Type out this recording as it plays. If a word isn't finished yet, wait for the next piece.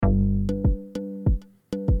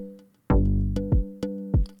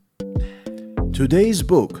Today's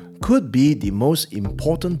book could be the most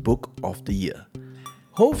important book of the year.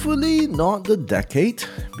 Hopefully not the decade,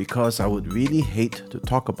 because I would really hate to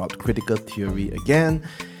talk about critical theory again.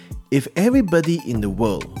 If everybody in the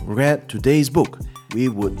world read today's book, we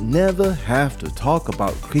would never have to talk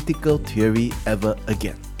about critical theory ever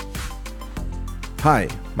again. Hi,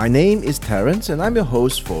 my name is Terence and I'm your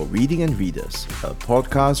host for Reading and Readers, a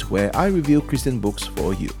podcast where I review Christian books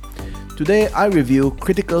for you. Today I review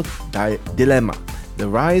Critical Dilemma, the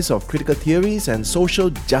rise of critical theories and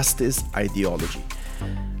social justice ideology.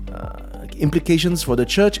 Implications for the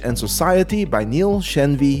Church and Society by Neil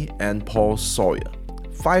Shenvi and Paul Sawyer.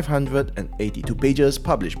 582 pages,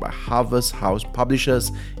 published by Harvest House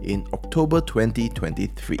Publishers in October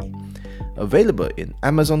 2023. Available in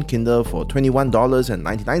Amazon Kindle for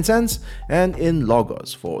 $21.99 and in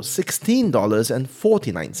Logos for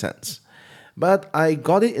 $16.49. But I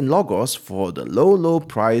got it in Logos for the low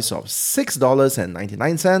price of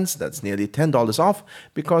 $6.99, that's nearly $10 off,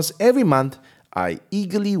 because every month I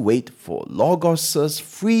eagerly wait for Logos'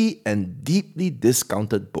 free and deeply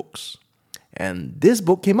discounted books. And this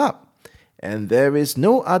book came up, and there is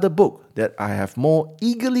no other book that I have more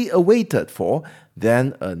eagerly awaited for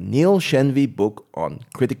than a Neil Shenvi book on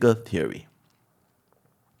critical theory.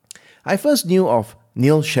 I first knew of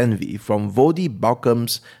Neil Shenvi from Voddie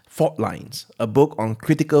Baucham's Fault Lines, a book on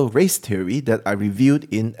critical race theory that I reviewed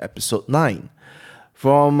in episode 9.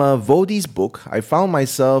 From Voddie's book, I found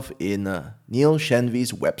myself in Neil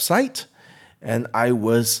Shenvi's website, and I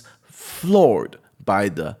was floored by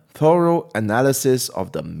the thorough analysis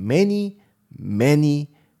of the many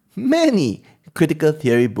critical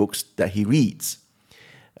theory books that he reads.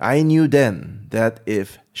 I knew then that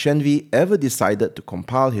if Shenvi ever decided to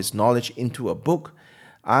compile his knowledge into a book,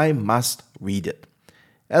 I must read it.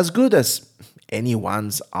 As good as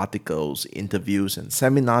anyone's articles, interviews, and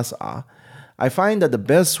seminars are, I find that the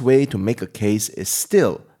best way to make a case is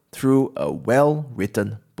still through a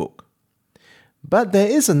well-written book. But there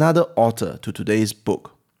is another author to today's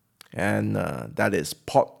book, and that is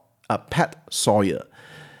Pat Sawyer.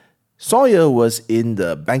 Sawyer was in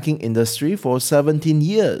the banking industry for 17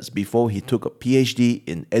 years before he took a PhD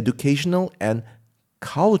in educational and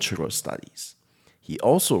cultural studies. He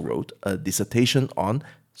also wrote a dissertation on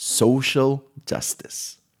social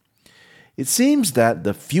justice. It seems that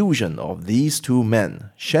the fusion of these two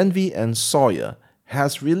men, Shenvi and Sawyer,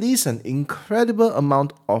 has released an incredible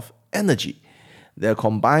amount of energy. Their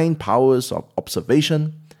combined powers of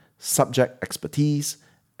observation, subject expertise,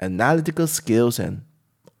 analytical skills, and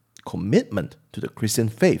commitment to the Christian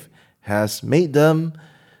faith has made them,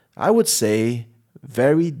 I would say,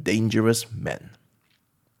 very dangerous men.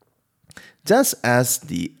 Just as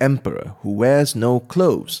the emperor who wears no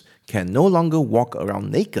clothes can no longer walk around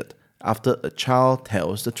naked after a child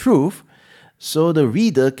tells the truth, so the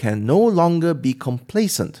reader can no longer be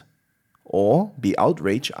complacent or be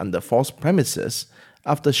outraged under false premises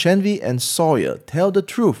after Shenvi and Sawyer tell the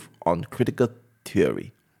truth on critical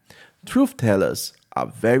theory. Truth-tellers are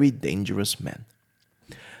very dangerous men.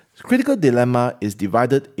 Critical Dilemma is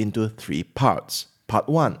divided into 3 parts. Part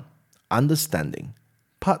 1, understanding.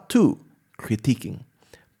 Part 2, critiquing.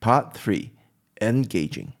 Part 3,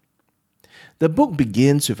 engaging. The book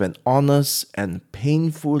begins with an honest and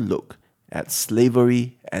painful look at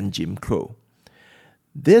slavery and Jim Crow.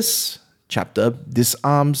 This chapter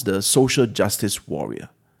disarms the social justice warrior.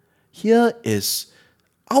 Here is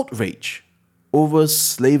outrage over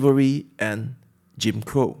slavery and Jim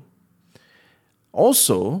Crow.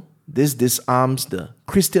 Also, this disarms the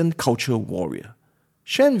Christian culture warrior.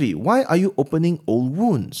 Shenvi, why are you opening old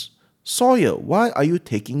wounds? Sawyer, why are you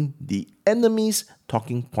taking the enemy's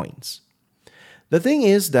talking points? The thing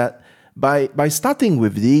is that by starting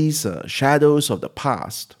with these shadows of the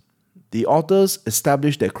past, the authors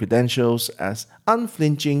establish their credentials as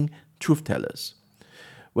unflinching truth-tellers.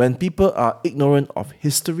 When people are ignorant of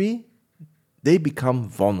history, they become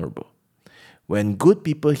vulnerable. When good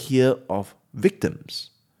people hear of victims,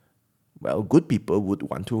 well, good people would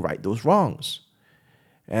want to right those wrongs.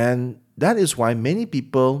 And that is why many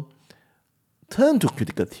people turn to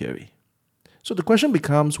critical theory. So the question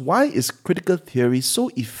becomes, why is critical theory so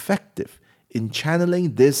effective in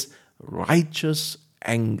channeling this righteous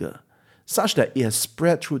anger, such that it has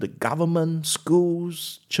spread through the government,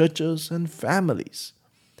 schools, churches, and families?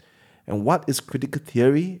 And what is critical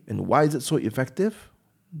theory, and why is it so effective?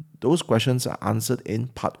 Those questions are answered in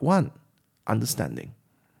part 1, understanding.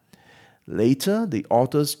 Later, the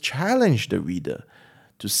authors challenge the reader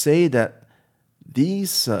to say that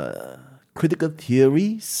these critical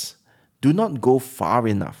theories do not go far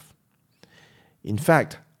enough. In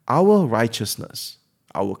fact, our righteousness,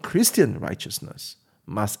 our Christian righteousness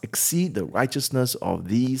must exceed the righteousness of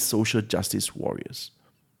these social justice warriors.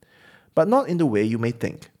 But not in the way you may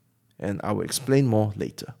think, and I will explain more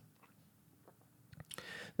later.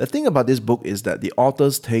 The thing about this book is that the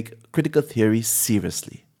authors take critical theory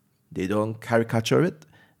seriously. They don't caricature it.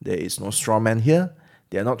 There is no straw man here.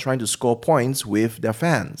 They are not trying to score points with their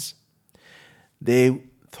fans. They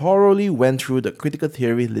thoroughly went through the critical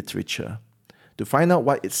theory literature to find out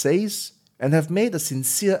what it says and have made a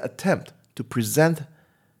sincere attempt to present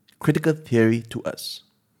critical theory to us.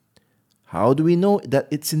 How do we know that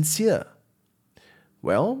it's sincere?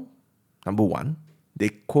 Well, number one, they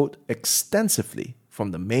quote extensively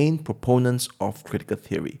from the main proponents of critical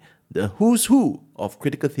theory. The who's who of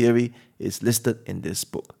critical theory is listed in this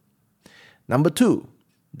book. Number two,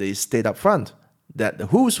 they state up front that the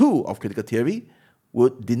who's who of critical theory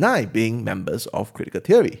would deny being members of critical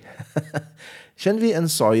theory. Shenvi and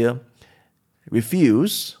Sawyer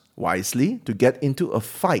refuse, wisely, to get into a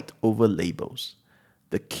fight over labels.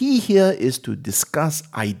 The key here is to discuss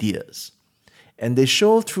ideas. And they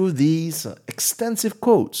show through these extensive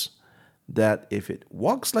quotes that if it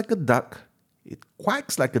walks like a duck, it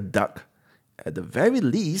quacks like a duck, at the very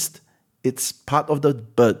least, it's part of the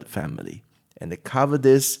bird family. And they cover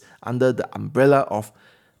this under the umbrella of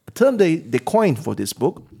a term they coined for this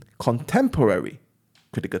book, contemporary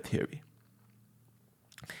critical theory.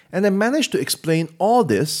 And they managed to explain all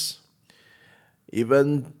this,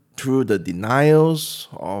 even through the denials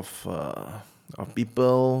of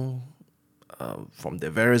people from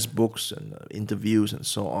their various books and interviews and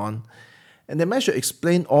so on. And they managed to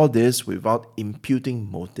explain all this without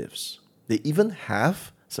imputing motives. They even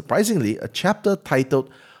have, surprisingly, a chapter titled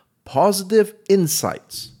Positive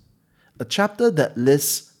Insights, a chapter that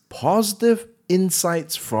lists positive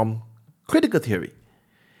insights from critical theory.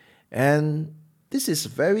 And this is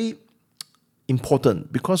very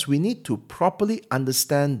important because we need to properly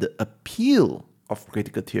understand the appeal of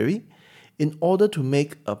critical theory in order to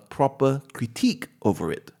make a proper critique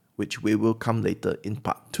over it, which we will come later in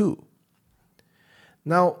part 2.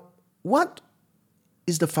 Now, what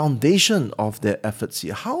is the foundation of their efforts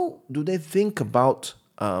here? How do they think about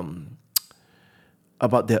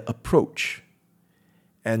their approach?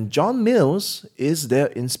 And John Mills is their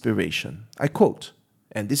inspiration. I quote,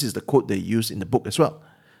 and this is the quote they use in the book as well.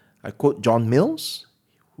 I quote John Mills,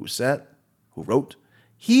 who wrote,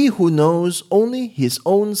 "He who knows only his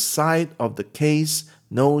own side of the case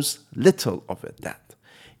knows little of it. That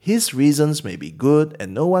his reasons may be good,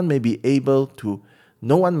 and no one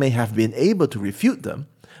may have been able to refute them.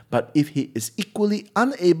 But if he is equally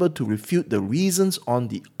unable to refute the reasons on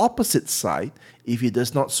the opposite side, if he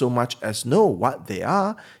does not so much as know what they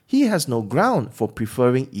are, he has no ground for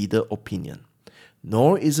preferring either opinion.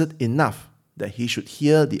 Nor is it enough that he should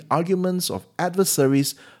hear the arguments of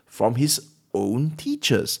adversaries from his own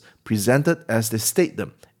teachers, presented as they state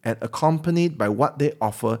them, and accompanied by what they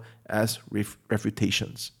offer as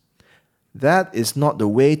refutations. That is not the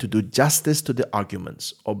way to do justice to the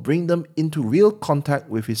arguments or bring them into real contact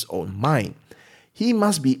with his own mind. He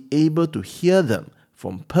must be able to hear them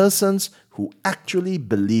from persons who actually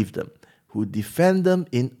believe them, who defend them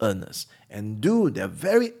in earnest, and do their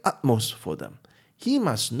very utmost for them. He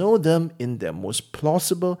must know them in their most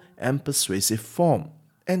plausible and persuasive form."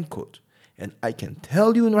 End quote. And I can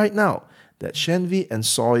tell you right now that Shenvi and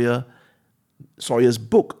Sawyer's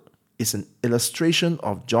book is an illustration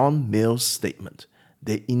of John Mill's statement.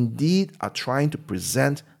 They indeed are trying to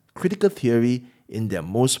present critical theory in their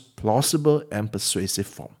most plausible and persuasive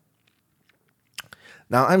form.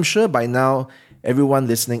 Now, I'm sure by now everyone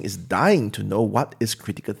listening is dying to know what is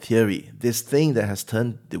critical theory, this thing that has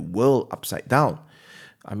turned the world upside down.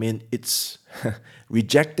 I mean, it's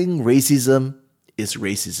rejecting racism is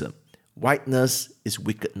racism. Whiteness is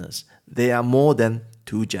wickedness. They are more than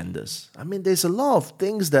two genders. I mean, there's a lot of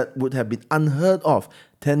things that would have been unheard of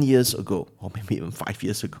 10 years ago, or maybe even 5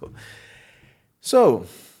 years ago. So,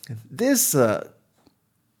 this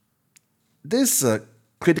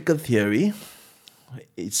critical theory,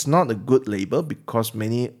 it's not a good label because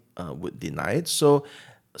many would deny it. So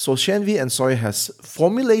Shenvi and Sawyer has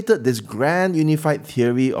formulated this grand unified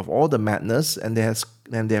theory of all the madness, and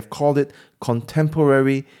they have called it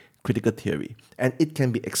contemporary critical theory. And it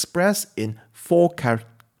can be expressed in 4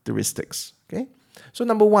 characteristics. Okay? So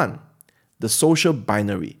number 1, the social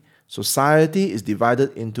binary. Society is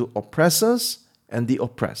divided into oppressors and the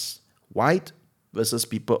oppressed. White versus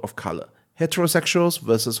people of color. Heterosexuals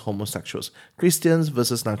versus homosexuals. Christians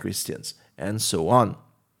versus non-Christians. And so on.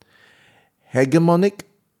 Hegemonic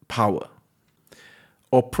power.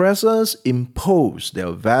 Oppressors impose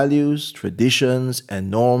their values, traditions,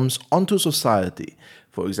 and norms onto society,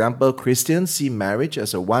 For example, Christians see marriage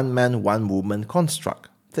as a one-man, one-woman construct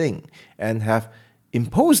thing and have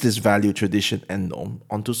imposed this value, tradition, and norm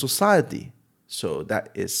onto society. So that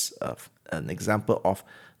is an example of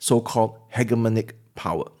so-called hegemonic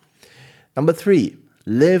power. Number 3,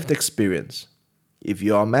 lived experience. If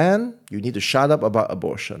you're a man, you need to shut up about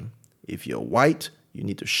abortion. If you're white, you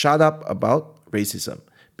need to shut up about racism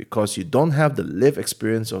because you don't have the lived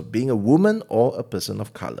experience of being a woman or a person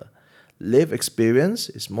of color. Lived experience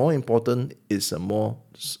is more important, is a more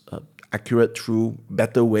accurate, true,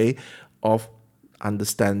 better way of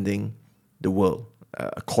understanding the world,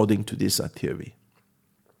 according to this theory.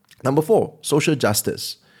 Number 4, social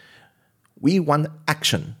justice. We want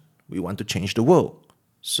action. We want to change the world.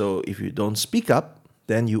 So if you don't speak up,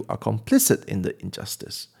 then you are complicit in the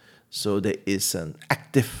injustice. So there is an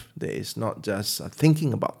active, there is not just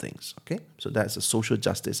thinking about things. Okay, so that's a social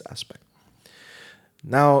justice aspect.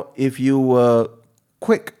 Now, if you were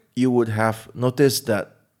quick, you would have noticed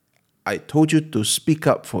that I told you to speak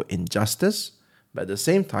up for injustice, but at the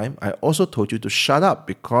same time, I also told you to shut up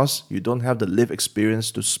because you don't have the lived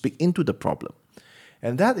experience to speak into the problem.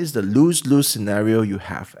 And that is the lose-lose scenario you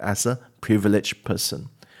have as a privileged person.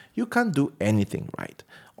 You can't do anything right.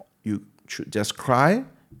 You should just cry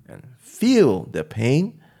and feel the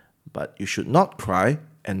pain, but you should not cry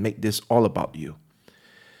and make this all about you.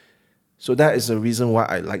 So that is the reason why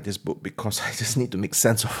I like this book, because I just need to make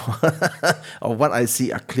sense of what I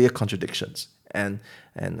see are clear contradictions. And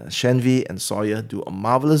Shenvi and Sawyer do a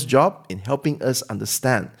marvelous job in helping us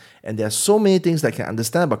understand. And there are so many things that I can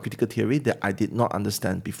understand about critical theory that I did not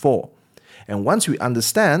understand before. And once we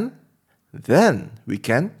understand, then we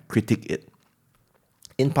can critique it.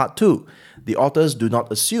 In part 2, the authors do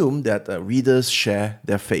not assume that readers share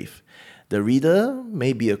their faith. The reader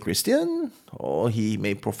may be a Christian, or he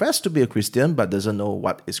may profess to be a Christian but doesn't know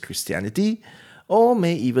what is Christianity, or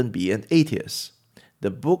may even be an atheist. The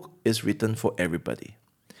book is written for everybody.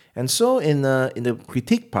 And so in the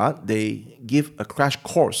critique part, they give a crash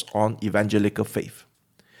course on evangelical faith.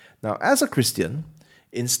 Now, as a Christian,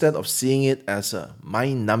 instead of seeing it as a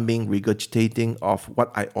mind-numbing regurgitating of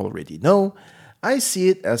what I already know, I see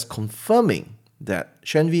it as confirming that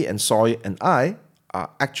Shenvi and Sawyer and I are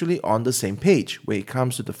actually on the same page when it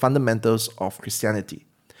comes to the fundamentals of Christianity.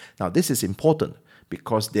 Now, this is important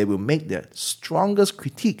because they will make their strongest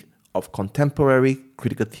critique of contemporary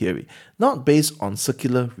critical theory, not based on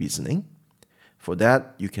circular reasoning. For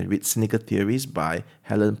that, you can read Cynical Theories by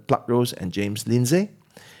Helen Pluckrose and James Lindsay.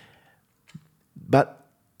 But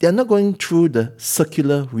they're not going through the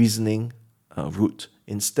circular reasoning route.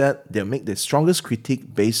 Instead, they'll make their strongest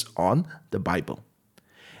critique based on the Bible.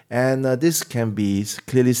 And this can be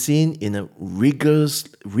clearly seen in a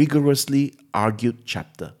rigorously argued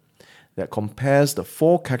chapter that compares the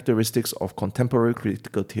 4 characteristics of contemporary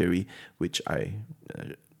critical theory, which I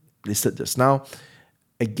listed just now,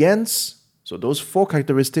 against, so those 4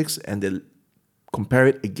 characteristics, and they compare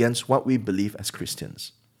it against what we believe as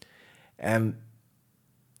Christians. And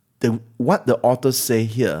what the authors say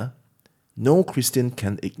here, no Christian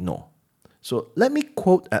can ignore. So let me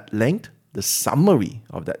quote at length the summary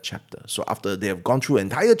of that chapter. So after they have gone through an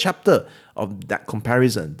entire chapter of that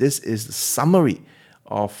comparison, this is the summary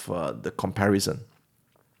of the comparison.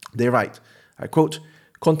 They write, I quote,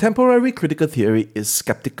 "Contemporary critical theory is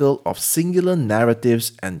skeptical of singular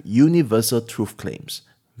narratives and universal truth claims,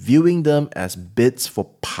 viewing them as bids for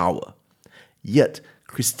power. Yet,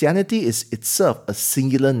 Christianity is itself a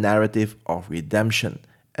singular narrative of redemption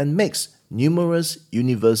and makes numerous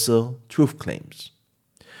universal truth claims.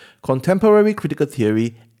 Contemporary critical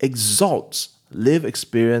theory exalts lived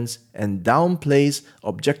experience and downplays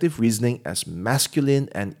objective reasoning as masculine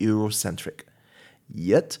and Eurocentric.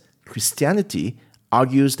 Yet, Christianity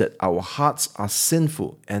argues that our hearts are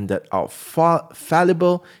sinful and that our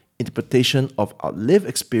fallible interpretation of our lived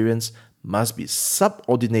experience must be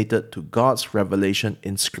subordinated to God's revelation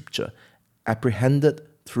in Scripture, apprehended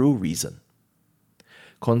through reason.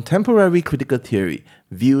 Contemporary critical theory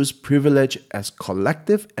views privilege as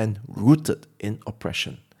collective and rooted in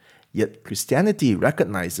oppression. Yet Christianity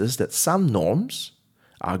recognizes that some norms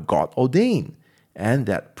are God-ordained and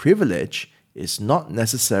that privilege is not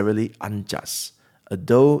necessarily unjust,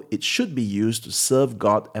 although it should be used to serve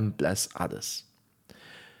God and bless others.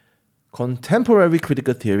 Contemporary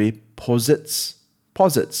critical theory posits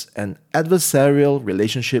an adversarial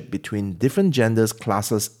relationship between different genders,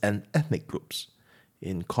 classes, and ethnic groups.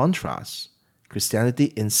 In contrast,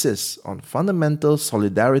 Christianity insists on fundamental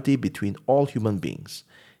solidarity between all human beings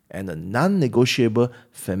and a non-negotiable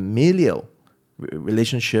familial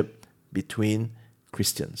relationship between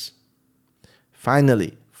Christians.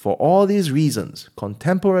 Finally, For all these reasons,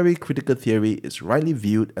 contemporary critical theory is rightly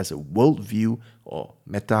viewed as a worldview or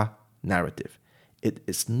meta-narrative. It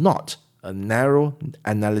is not a narrow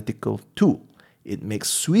analytical tool. It makes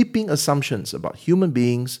sweeping assumptions about human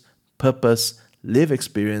beings, purpose, lived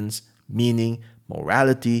experience, meaning,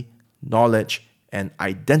 morality, knowledge, and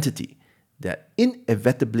identity that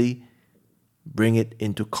inevitably bring it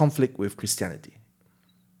into conflict with Christianity.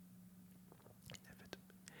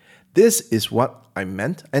 This is what I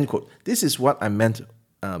meant, end quote. This is what I meant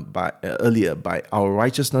earlier by our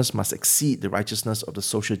righteousness must exceed the righteousness of the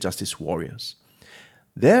social justice warriors.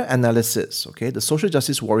 Their analysis, the social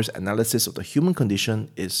justice warriors' analysis of the human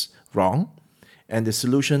condition is wrong, and the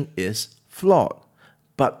solution is flawed.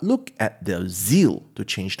 But look at their zeal to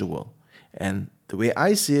change the world. And the way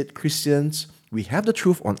I see it, Christians, we have the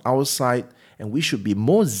truth on our side, and we should be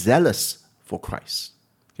more zealous for Christ.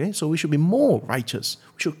 So we should be more righteous.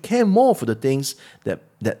 We should care more for the things that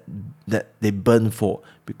they burn for,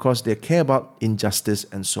 because they care about injustice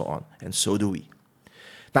and so on. And so do we.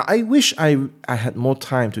 Now, I wish I had more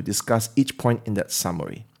time to discuss each point in that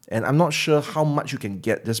summary. And I'm not sure how much you can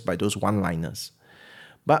get just by those one-liners.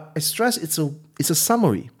 But I stress it's a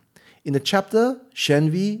summary. In the chapter,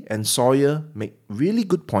 Shenvi and Sawyer make really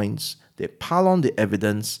good points. They pile on the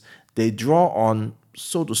evidence. They draw on,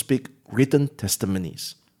 so to speak, written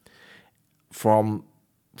testimonies from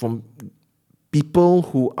people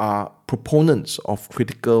who are proponents of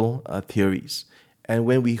critical theories. And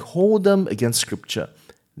when we hold them against Scripture,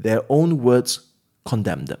 their own words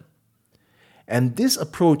condemn them. And this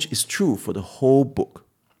approach is true for the whole book.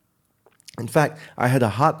 In fact, I had a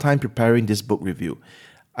hard time preparing this book review.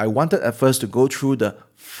 I wanted at first to go through the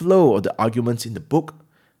flow of the arguments in the book,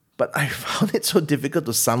 but I found it so difficult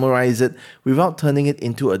to summarize it without turning it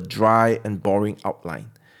into a dry and boring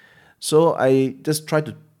outline. So I just tried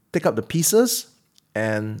to pick up the pieces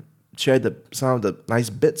and share some of the nice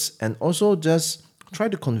bits, and also just try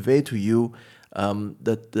to convey to you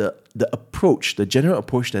the approach, the general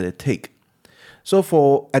approach that they take.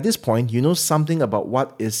 So at this point, you know something about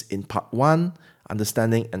what is in part 1,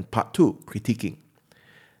 understanding, and part 2, critiquing.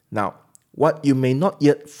 Now, what you may not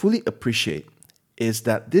yet fully appreciate is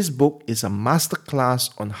that this book is a masterclass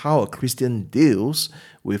on how a Christian deals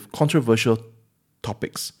with controversial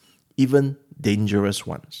topics, even dangerous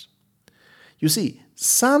ones. You see,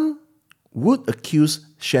 some would accuse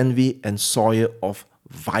Shenvi and Sawyer of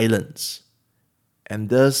violence, and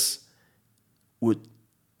thus would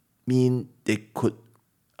mean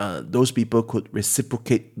those people could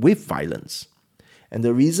reciprocate with violence. And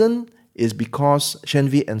the reason is because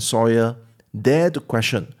Shenvi and Sawyer dare to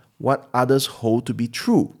question what others hold to be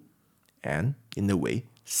true and, in a way,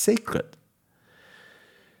 sacred.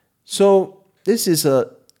 So this is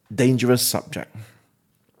a dangerous subject.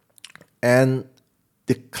 And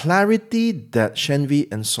the clarity that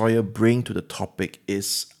Shenvi and Sawyer bring to the topic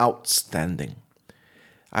is outstanding.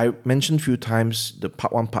 I mentioned a few times the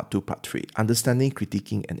part 1, part 2, part 3, understanding,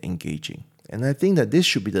 critiquing, and engaging. And I think that this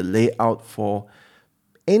should be the layout for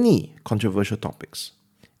any controversial topics.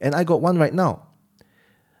 And I got one right now.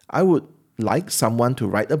 I would like someone to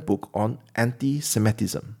write a book on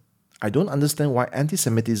anti-Semitism. I don't understand why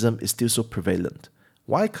anti-Semitism is still so prevalent.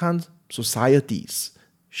 Why can't societies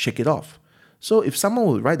shake it off? So if someone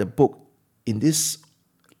would write a book in this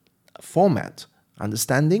format,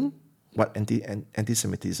 understanding what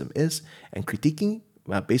anti-Semitism is and critiquing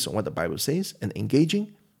based on what the Bible says and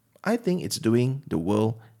engaging, I think it's doing the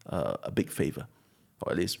world a big favor,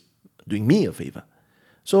 or at least doing me a favor.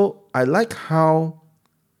 So I like how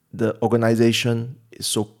the organization is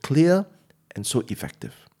so clear and so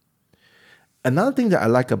effective. Another thing that I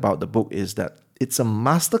like about the book is that it's a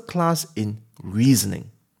masterclass in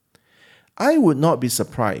reasoning. I would not be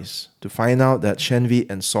surprised to find out that Shenvi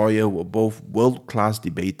and Sawyer were both world-class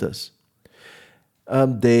debaters.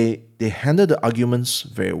 They handled the arguments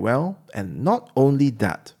very well, and not only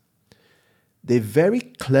that, they very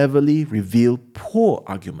cleverly reveal poor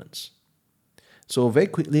arguments. So very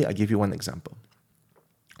quickly, I give you one example.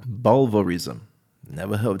 Bulverism.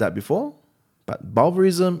 Never heard of that before? But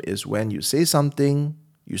bulverism is when you state something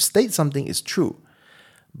is true,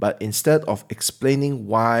 but instead of explaining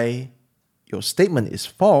why your statement is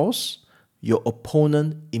false, your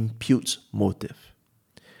opponent imputes motive.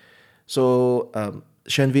 So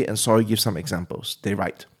Shenvi and Sawyer give some examples. They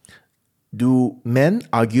write, do men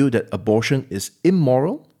argue that abortion is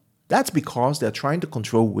immoral? That's because they're trying to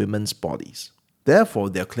control women's bodies. Therefore,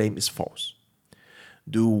 their claim is false.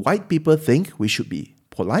 Do white people think we should be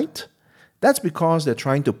polite? That's because they're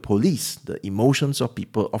trying to police the emotions of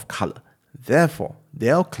people of color. Therefore,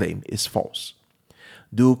 their claim is false.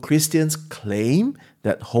 Do Christians claim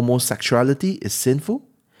that homosexuality is sinful?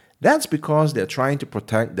 That's because they're trying to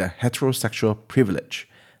protect their heterosexual privilege.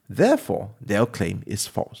 Therefore, their claim is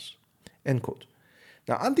false. End quote.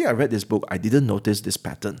 Now, until I read this book, I didn't notice this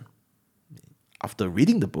pattern. After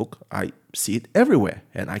reading the book, I see it everywhere,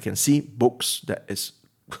 and I can see books that is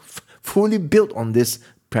fully built on this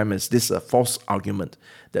premise, this false argument,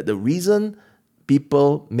 that the reason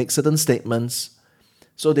people make certain statements,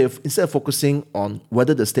 so they instead of focusing on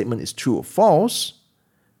whether the statement is true or false,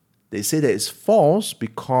 they say that it's false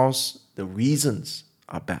because the reasons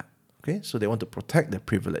are bad. Okay, so they want to protect their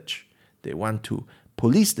privilege. They want to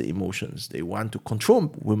police the emotions. They want to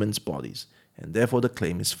control women's bodies, and therefore the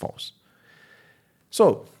claim is false.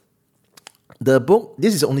 So, the book,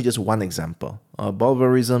 this is only just one example.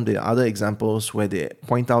 Barbarism, there are other examples where they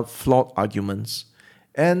point out flawed arguments.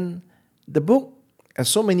 And the book has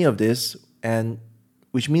so many of this, and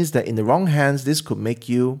which means that in the wrong hands, this could make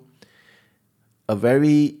you a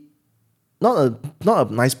very, not a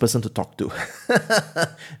nice person to talk to.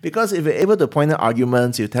 Because if you're able to point out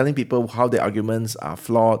arguments, you're telling people how the arguments are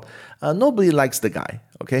flawed, nobody likes the guy,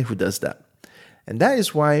 okay, who does that. And that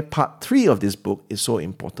is why part 3 of this book is so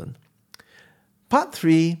important. Part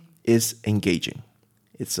 3 is engaging.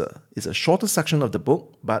 It's a shorter section of the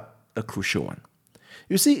book, but a crucial one.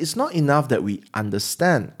 You see, it's not enough that we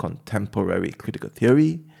understand contemporary critical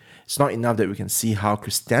theory. It's not enough that we can see how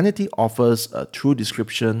Christianity offers a true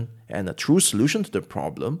description and a true solution to the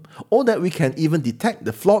problem, or that we can even detect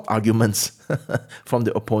the flawed arguments from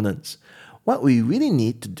the opponents. What we really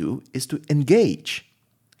need to do is to engage.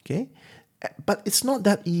 Okay? But it's not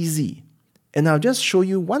that easy. And I'll just show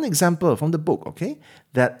you one example from the book, okay?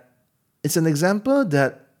 That it's an example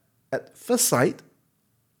that at first sight,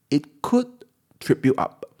 it could trip you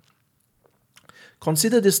up.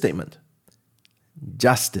 Consider this statement.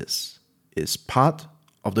 Justice is part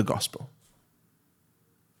of the gospel.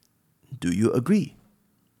 Do you agree?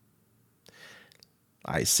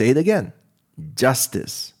 I say it again.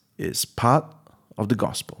 Justice is part of the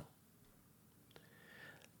gospel.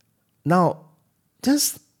 Now,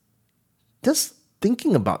 just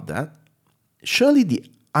thinking about that, surely the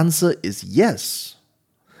answer is yes.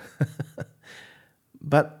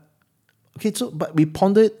 But we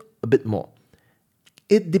ponder it a bit more.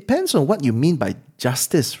 It depends on what you mean by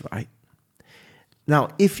justice, right? Now,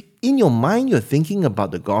 if in your mind you're thinking about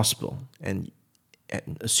the gospel and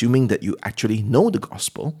assuming that you actually know the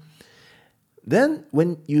gospel, then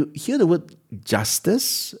when you hear the word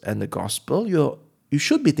justice and the gospel, you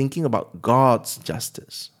should be thinking about God's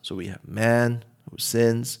justice. So we have man who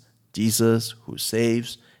sins, Jesus who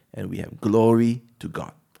saves, and we have glory to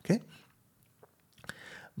God. Okay?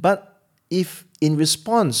 But if in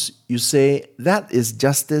response you say that is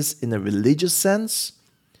justice in a religious sense,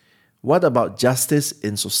 what about justice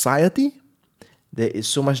in society? There is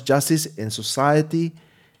so much justice in society,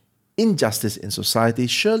 injustice in society.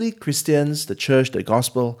 Surely Christians, the church, the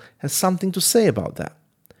gospel has something to say about that.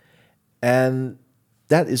 And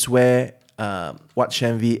that is where what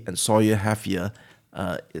Shenvi and Sawyer have here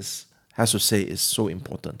has to say is so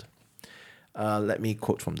important. Let me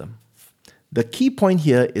quote from them. The key point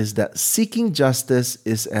here is that seeking justice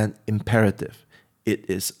is an imperative. It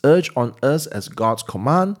is urged on us as God's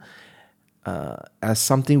command, as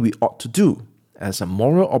something we ought to do, as a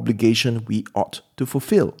moral obligation we ought to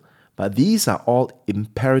fulfill. But these are all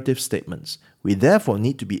imperative statements. We therefore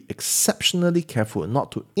need to be exceptionally careful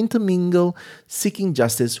not to intermingle seeking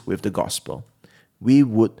justice with the gospel. We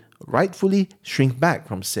would rightfully shrink back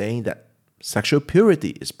from saying that sexual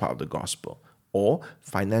purity is part of the gospel, or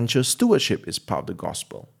financial stewardship is part of the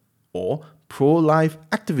gospel, or pro-life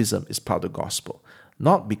activism is part of the gospel,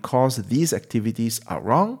 not because these activities are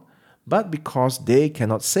wrong, but because they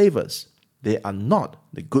cannot save us. They are not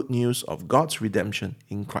the good news of God's redemption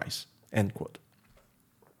in Christ. End quote.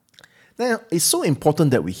 Now, it's so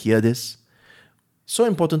important that we hear this. So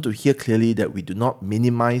important to hear clearly that we do not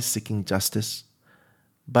minimize seeking justice,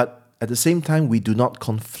 but at the same time, we do not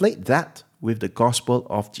conflate that with the gospel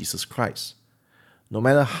of Jesus Christ. No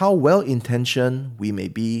matter how well-intentioned we may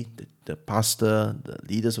be, the pastor, the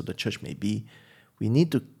leaders of the church may be, we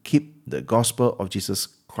need to keep the gospel of Jesus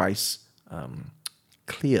Christ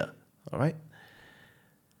clear. All right?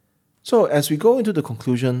 So as we go into the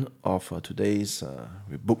conclusion of today's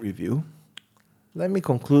book review, let me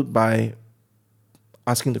conclude by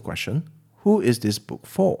asking the question, who is this book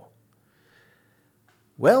for?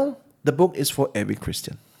 Well, the book is for every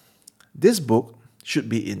Christian. This book should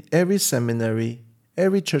be in every seminary,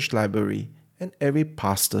 every church library, and every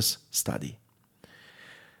pastor's study.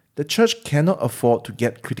 The church cannot afford to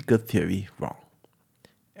get critical theory wrong.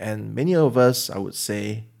 And many of us, I would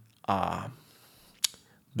say, are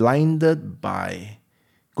blinded by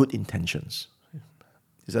good intentions.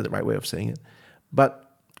 Is that the right way of saying it?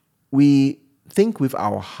 But we think with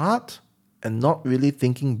our heart and not really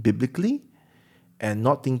thinking biblically and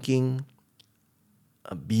not thinking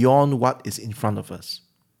beyond what is in front of us.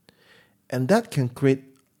 And that can create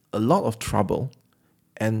a lot of trouble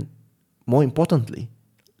and, more importantly,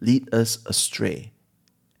 lead us astray.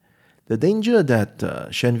 The danger that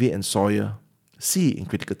Shenvi and Sawyer see in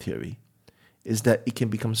critical theory is that it can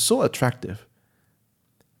become so attractive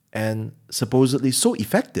and supposedly so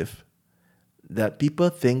effective that people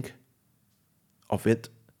think of it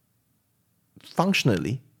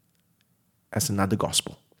functionally as another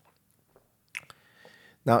gospel.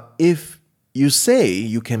 Now, if you say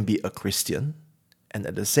you can be a Christian and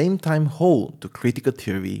at the same time hold to critical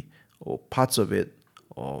theory or parts of it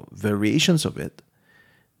or variations of it,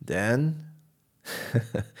 then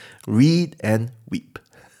read and weep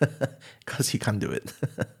because you can't do it.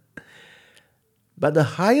 But the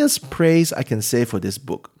highest praise I can say for this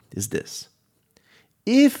book is this.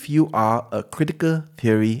 If you are a critical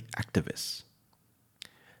theory activist,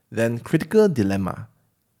 then Critical Dilemma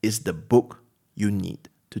is the book you need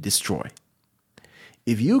to destroy.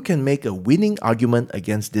 If you can make a winning argument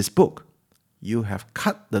against this book, you have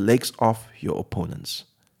cut the legs off your opponents.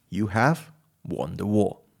 You have won the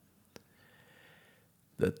war.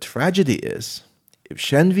 The tragedy is, if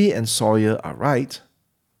Shenvi and Sawyer are right,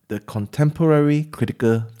 the contemporary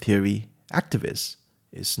critical theory activist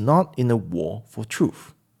is not in a war for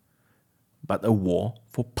truth, but a war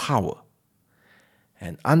for power.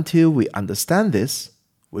 And until we understand this,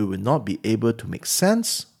 we will not be able to make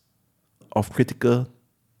sense of critical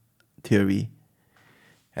theory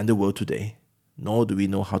and the world today, nor do we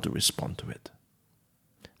know how to respond to it.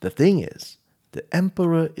 The thing is, the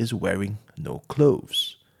emperor is wearing no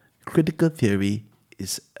clothes. Critical theory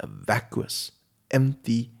is a vacuous,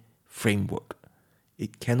 empty framework.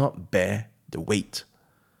 It cannot bear the weight.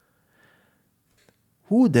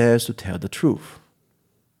 Who dares to tell the truth?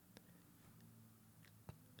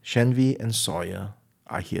 Shenvi and Sawyer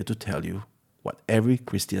are here to tell you what every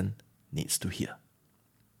Christian needs to hear.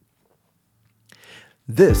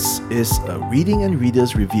 This is a Reading and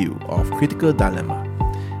Readers review of Critical Dilemma,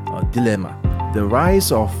 The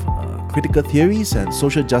Rise of Critical Theories and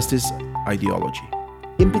Social Justice Ideology,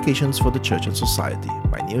 Implications for the Church and Society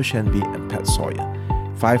by Neil Shenvi and Pat Sawyer,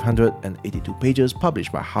 582 pages,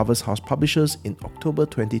 published by Harvest House Publishers in October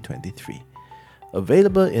 2023.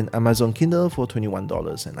 Available in Amazon Kindle for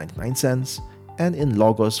 $21.99 and in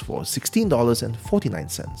Logos for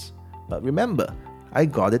 $16.49. But remember, I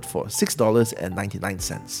got it for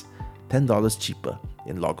 $6.99, $10 cheaper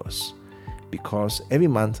in Logos, because every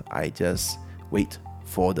month I just wait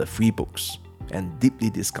for the free books and deeply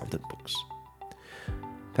discounted books.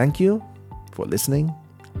 Thank you for listening.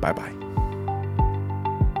 Bye-bye.